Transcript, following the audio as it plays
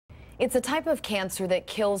It's a type of cancer that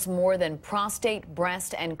kills more than prostate,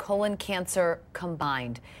 breast, and colon cancer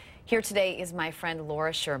combined. Here today is my friend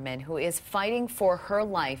Laura Sherman, who is fighting for her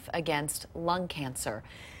life against lung cancer.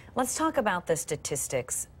 Let's talk about the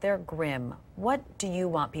statistics. They're grim. What do you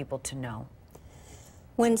want people to know?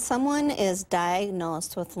 When someone is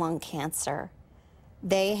diagnosed with lung cancer,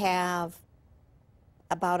 they have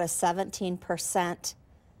about a 17%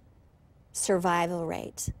 survival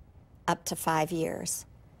rate up to 5 years.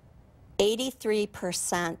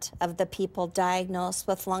 83% of the people diagnosed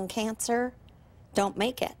with lung cancer don't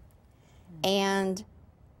make it. And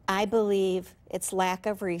I believe it's lack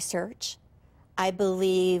of research. I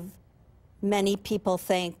believe many people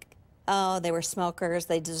think, oh, they were smokers,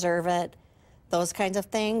 they deserve it, those kinds of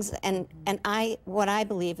things. And what I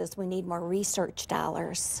believe is we need more research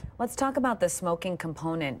dollars. Let's talk about the smoking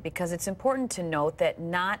component, because it's important to note that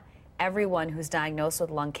not everyone who's diagnosed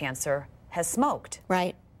with lung cancer has smoked.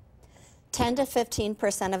 Right. 10 to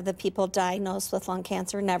 15% of the people diagnosed with lung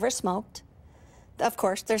cancer never smoked. Of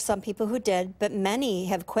course, there's some people who did, but many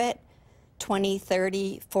have quit 20,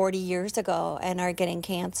 30, 40 years ago and are getting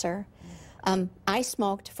cancer. I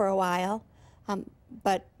smoked for a while,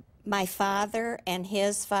 but my father and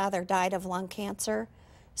his father died of lung cancer.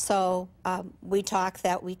 So we talk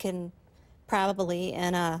that we can probably,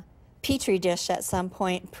 in a Petri dish at some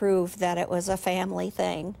point, prove that it was a family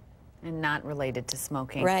thing. And not related to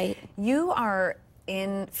smoking. Right. You are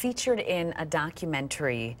featured in a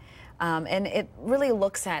documentary, and it really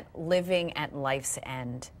looks at living at life's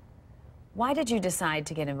end. Why did you decide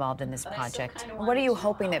to get involved in this project? What are you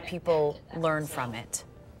hoping that people learn from it?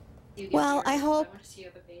 Well, I hope,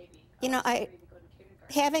 you know,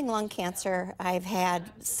 having lung cancer, I've had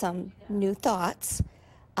some new thoughts,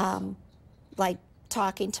 like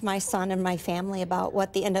talking to my son and my family about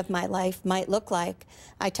what the end of my life might look like.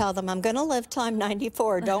 I tell them I'm going to live till I'm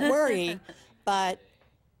 94, don't worry. But,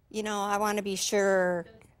 you know, I want to be sure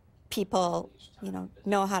people,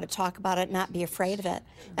 know how to talk about it, not be afraid of it.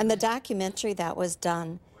 And the documentary that was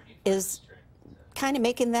done is kind of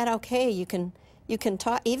making that okay. You can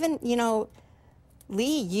talk, even,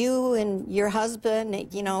 Lee, you and your husband,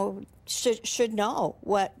 should know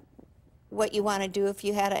what you want to do if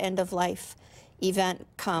you had an end of life event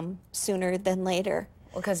come sooner than later.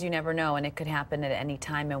 Well, because you never know, and it could happen at any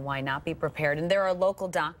time, and why not be prepared? And there are local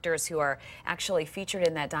doctors who are actually featured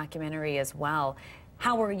in that documentary as well.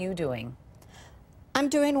 How are you doing? I'm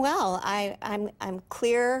doing well. I'm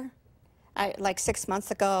clear. Like 6 months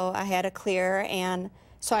ago, I had a clear, and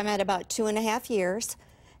so I'm at about 2.5 years,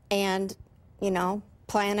 and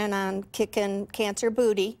planning on kicking cancer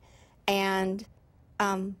booty, and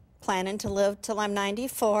planning to live till I'm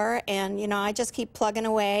 94, and I just keep plugging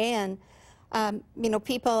away. And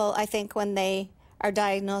people, I think, when they are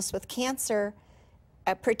diagnosed with cancer,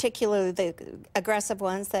 particularly the aggressive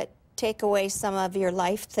ones that take away some of your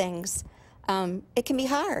life things, it can be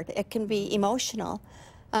hard. It can be emotional.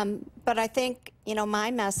 But I think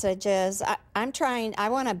my message is I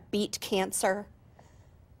want to beat cancer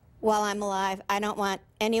while I'm alive. I don't want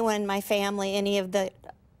anyone in my family, any of the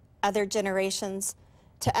other generations,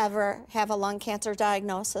 to ever have a lung cancer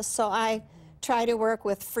diagnosis. So I try to work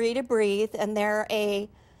with Free to Breathe, and they're a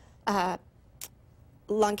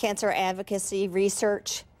lung cancer advocacy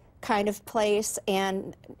research kind of place.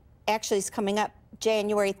 And actually, it's coming up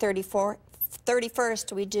January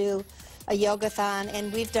 31st, we do a yogathon,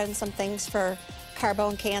 and we've done some things for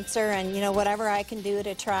carbone cancer, and whatever I can do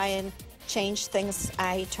to try and change things,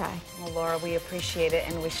 I try. Well, Laura, we appreciate it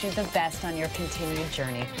and wish you the best on your continued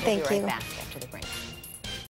journey. Thank you. We'll be right back after the break.